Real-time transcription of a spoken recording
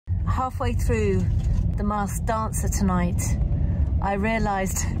halfway through The Masked Dancer tonight, I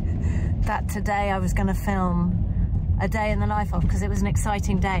realised that today I was going to film a day in the life of, because it was an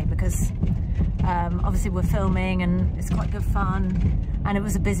exciting day, because obviously we're filming and it's quite good fun, and it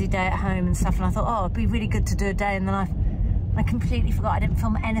was a busy day at home and stuff, and I thought, oh, it'd be really good to do a day in the life. And I completely forgot I didn't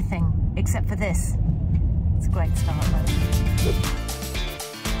film anything except for this. It's a great start though.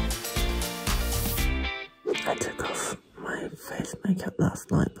 I took off my face makeup last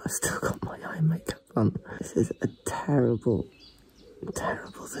night, but I've still got my eye makeup on. This is a terrible,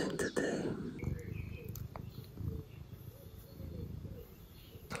 terrible thing to do.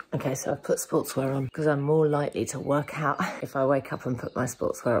 Okay, so I've put sportswear on because I'm more likely to work out if I wake up and put my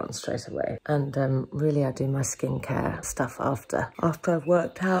sportswear on straight away. And really I do my skincare stuff after I've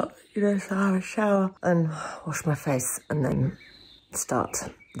worked out, you know, so I have a shower and wash my face and then start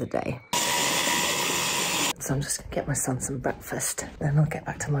the day. So I'm just gonna get my son some breakfast, then I'll get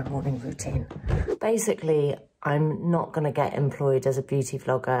back to my morning routine. Basically, I'm not gonna get employed as a beauty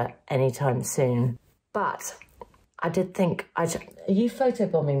vlogger anytime soon, but I did think are you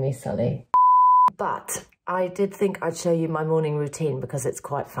photobombing me, Sully? But I did think I'd show you my morning routine because it's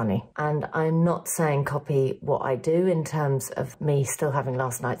quite funny. And I'm not saying copy what I do in terms of me still having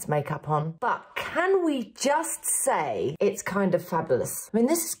last night's makeup on, but can we just say it's kind of fabulous? I mean,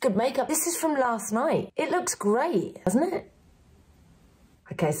 this is good makeup. This is from last night. It looks great, doesn't it?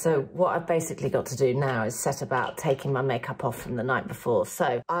 Okay, so what I've basically got to do now is set about taking my makeup off from the night before.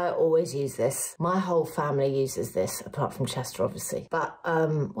 So I always use this. My whole family uses this, apart from Chester, obviously. But,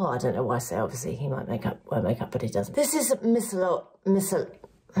 well, I don't know why I say obviously. He might wear makeup, but he doesn't. This is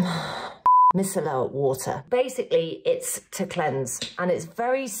micellar water. Basically, it's to cleanse and it's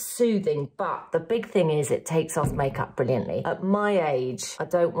very soothing, but the big thing is it takes off makeup brilliantly. At my age, I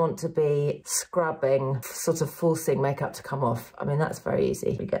don't want to be scrubbing, sort of forcing makeup to come off. I mean, that's very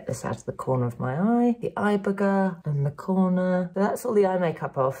easy. We get this out of the corner of my eye, the eye booger and the corner. But that's all the eye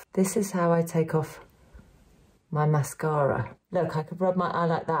makeup off. This is how I take off my mascara. Look, I could rub my eye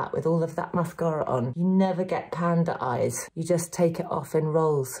like that with all of that mascara on. You never get panda eyes. You just take it off in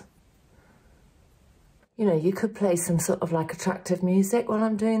rolls. You know, you could play some sort of like attractive music while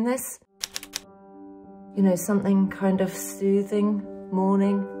I'm doing this. You know, something kind of soothing,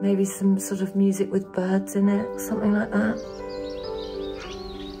 morning, maybe some sort of music with birds in it, something like that.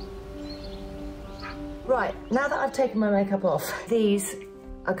 Right, now that I've taken my makeup off, these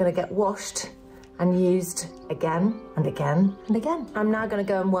are gonna get washed and used again and again and again. I'm now gonna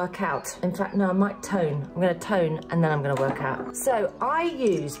go and work out. In fact, no, I might tone. I'm gonna tone and then I'm gonna work out. So I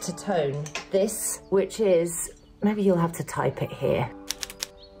use to tone this, which is, maybe you'll have to type it here.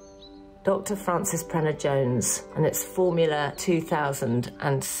 Dr. Francis Prenner-Jones, and it's Formula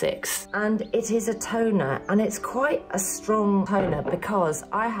 2006. And it is a toner, and it's quite a strong toner because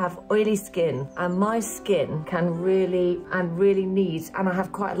I have oily skin, and my skin can really needs, and I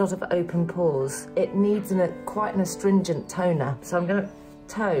have quite a lot of open pores. It needs quite an astringent toner. So I'm gonna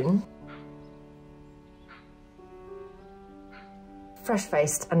tone.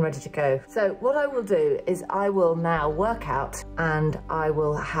 Fresh-faced and ready to go. So what I will do is I will now work out and I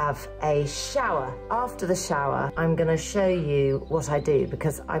will have a shower. After the shower, I'm gonna show you what I do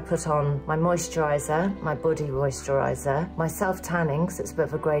because I put on my moisturiser, my body moisturiser, my self-tanning, because it's a bit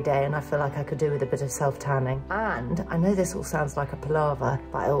of a grey day and I feel like I could do with a bit of self-tanning. And I know this all sounds like a palaver,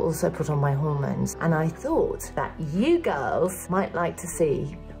 but I'll also put on my hormones. And I thought that you girls might like to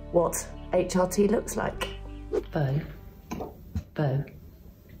see what HRT looks like. Bo,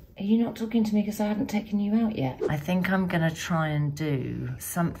 are you not talking to me because I haven't taken you out yet? I think I'm gonna try and do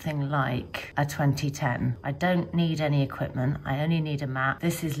something like a 2010. I don't need any equipment, I only need a mat.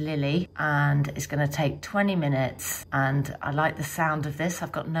 This is Lily and it's gonna take 20 minutes and I like the sound of this.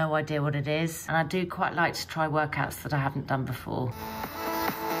 I've got no idea what it is and I do quite like to try workouts that I haven't done before.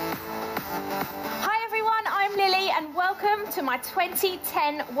 Lily and welcome to my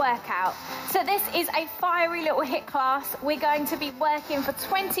 2010 workout. So this is a fiery little HIIT class. We're going to be working for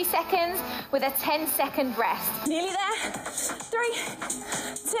 20 seconds with a 10-second rest. Nearly there. 3,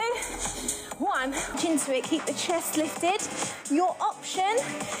 2, 1. Into it, keep the chest lifted. Your option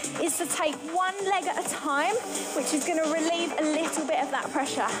is to take one leg at a time, which is going to relieve a little bit of that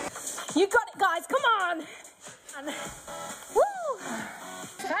pressure. You got it, guys, come on. And, woo!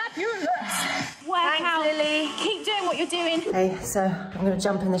 Fabulous. Workout. Thanks, Lily. Keep doing what you're doing. Hey, so I'm gonna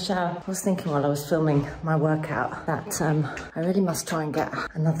jump in the shower. I was thinking while I was filming my workout that I really must try and get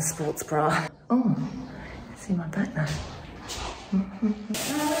another sports bra. Oh, see my back now.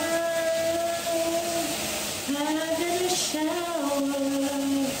 shower.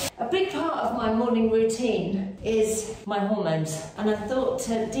 A big part of my morning routine is my hormones, and I thought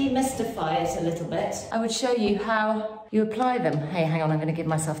to demystify it a little bit, I would show you how you apply them. Hey, hang on, I'm going to give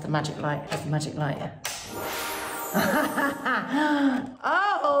myself the magic light. There's the magic light.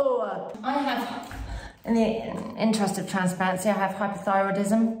 Oh! I have, in the interest of transparency, I have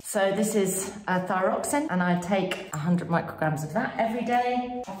hypothyroidism. So this is thyroxine, and I take 100 micrograms of that every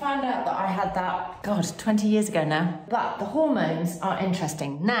day. I found out that I had that, God, 20 years ago now. But the hormones are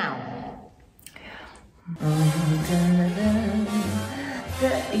interesting. Now, you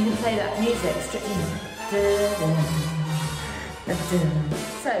can play that music strictly.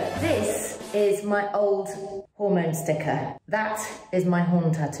 So this is my old hormone sticker. That is my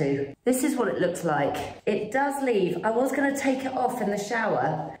horn tattoo. This is what it looks like. It does leave, I was going to take it off in the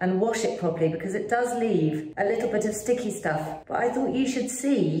shower and wash it properly because it does leave a little bit of sticky stuff. But I thought you should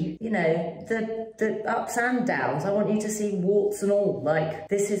see, you know, the ups and downs. I want you to see warts and all. Like,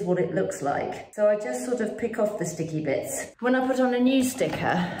 this is what it looks like. So I just sort of pick off the sticky bits. When I put on a new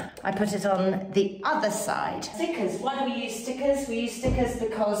sticker, I put it on the other side. Stickers, why do we use stickers? We use stickers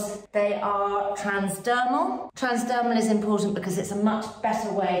because they are transdermal. Transdermal is important because it's a much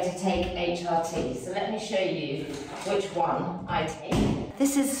better way to take HRT. So let me show you which one I take.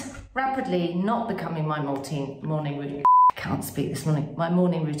 This is rapidly not becoming my morning routine. I can't speak this morning. My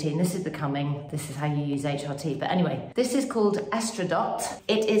morning routine. This is how you use HRT. But anyway, this is called Estradot.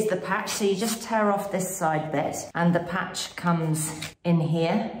 It is the patch. So you just tear off this side bit and the patch comes in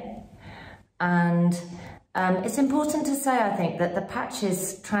here. And it's important to say, I think, that the patch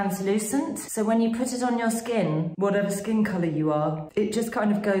is translucent. So when you put it on your skin, whatever skin colour you are, it just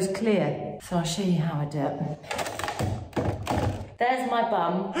kind of goes clear. So I'll show you how I do it. There's my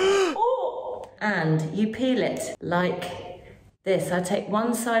bum. Oh! And you peel it like this. I take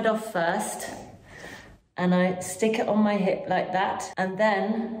one side off first and I stick it on my hip like that. And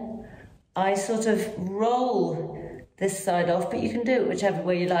then I sort of roll this side off, but you can do it whichever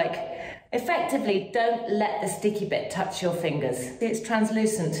way you like. Effectively, don't let the sticky bit touch your fingers. It's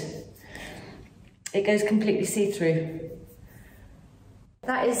translucent. It goes completely see-through.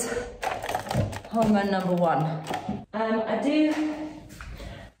 That is hormone number one. I do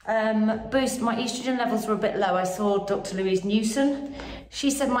boost, my estrogen levels were a bit low. I saw Dr. Louise Newson. She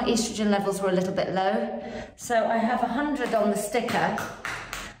said my estrogen levels were a little bit low. So I have 100 on the sticker,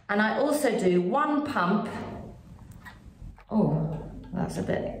 and I also do one pump. Oh, that's a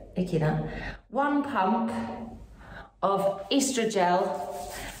bit icky, that. One pump of estrogel,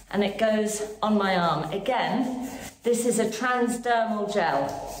 and it goes on my arm. Again, this is a transdermal gel,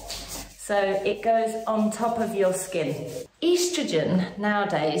 so it goes on top of your skin. Estrogen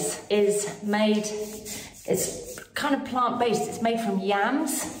nowadays is made, it's kind of plant-based. It's made from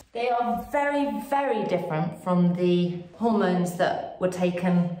yams. They are very, very different from the hormones that were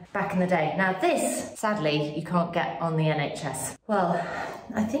taken back in the day. Now this, sadly, you can't get on the NHS. Well,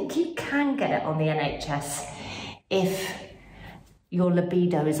 I think you can get it on the NHS if your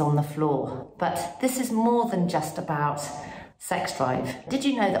libido is on the floor. But this is more than just about sex drive. Did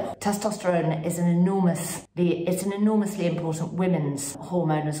you know that testosterone is an enormously important women's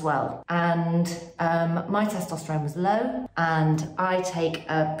hormone as well? And my testosterone was low, and I take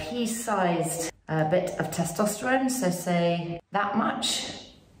a pea-sized bit of testosterone, so say that much,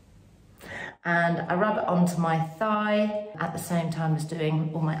 and I rub it onto my thigh at the same time as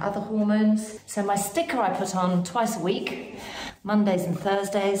doing all my other hormones. So my sticker I put on twice a week, Mondays and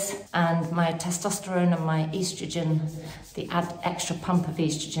Thursdays, and my testosterone and my estrogen, the extra pump of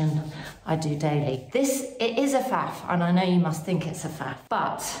estrogen, I do daily. It is a faff, and I know you must think it's a faff,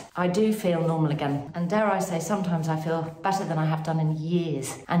 but I do feel normal again. And dare I say, sometimes I feel better than I have done in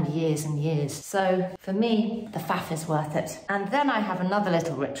years and years and years. So for me, the faff is worth it. And then I have another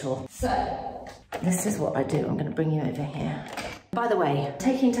little ritual. So this is what I do. I'm going to bring you over here. By the way,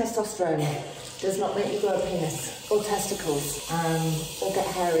 taking testosterone does not make you grow a penis or testicles or get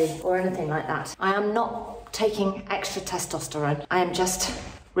hairy or anything like that. I am not taking extra testosterone. I am just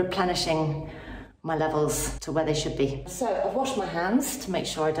replenishing my levels to where they should be. So I've washed my hands to make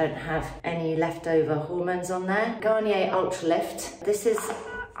sure I don't have any leftover hormones on there. Garnier Ultra Lift. This is,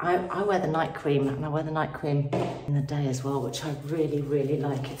 I wear the night cream, and I wear the night cream in the day as well, which I really, really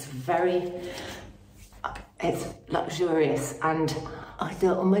like. It's luxurious, and I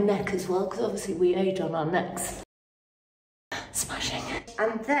do it on my neck as well, because obviously we age on our necks. Smashing.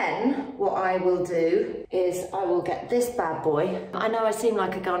 And then what I will do is I will get this bad boy. I know I seem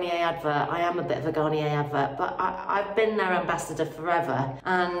like a Garnier advert. I am a bit of a Garnier advert, but I've been their ambassador forever,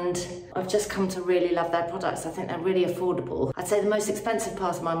 and I've just come to really love their products. I think they're really affordable. I'd say the most expensive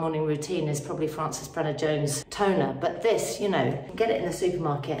part of my morning routine is probably Frances Brenner-Jones toner, but this, you know, you get it in the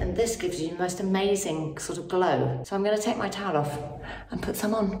supermarket, and this gives you the most amazing sort of glow. So I'm going to take my towel off and put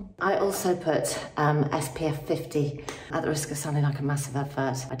some on. I also put SPF 50. At the risk of sounding like a massive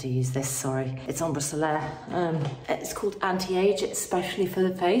advert, I do use this, sorry. It's Ombre Solaire. It's called Anti-Age, it's especially for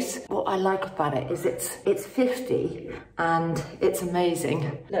the face. What I like about it is it's 50 and it's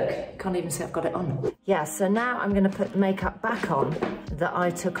amazing. Look, you can't even see I've got it on. Yeah, so now I'm going to put the makeup back on that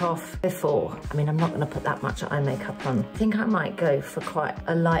I took off before. I mean, I'm not going to put that much eye makeup on. I think I might go for quite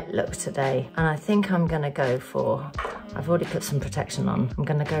a light look today, and I think I'm going to go for, I've already put some protection on, I'm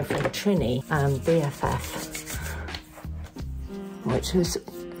going to go for the Trini BFF, which is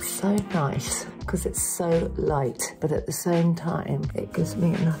so nice because it's so light, but at the same time, it gives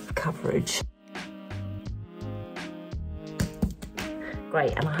me enough coverage.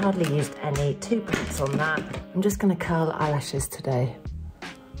 Great, and I hardly used any 2 pumps on that. I'm just gonna curl eyelashes today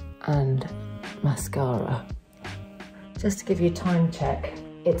and mascara. Just to give you a time check,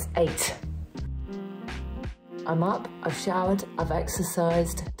 it's 8. I'm up, I've showered, I've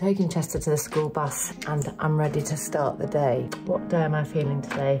exercised, taken Chester to the school bus, and I'm ready to start the day. What day am I feeling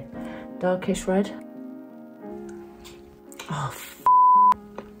today? Darkish red? Oh,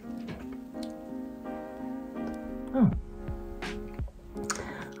 oh.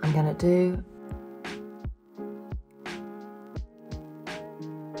 I'm gonna do...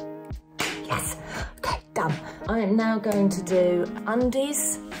 Yes, okay, done. I am now going to do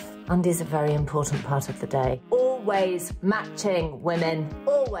undies. Undies are a very important part of the day. Always matching, women,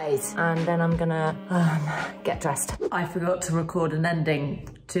 always. And then I'm gonna get dressed. I forgot to record an ending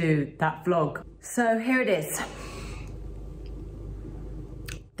to that vlog. So here it is.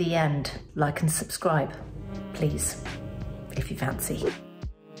 The end. Like and subscribe, please, if you fancy.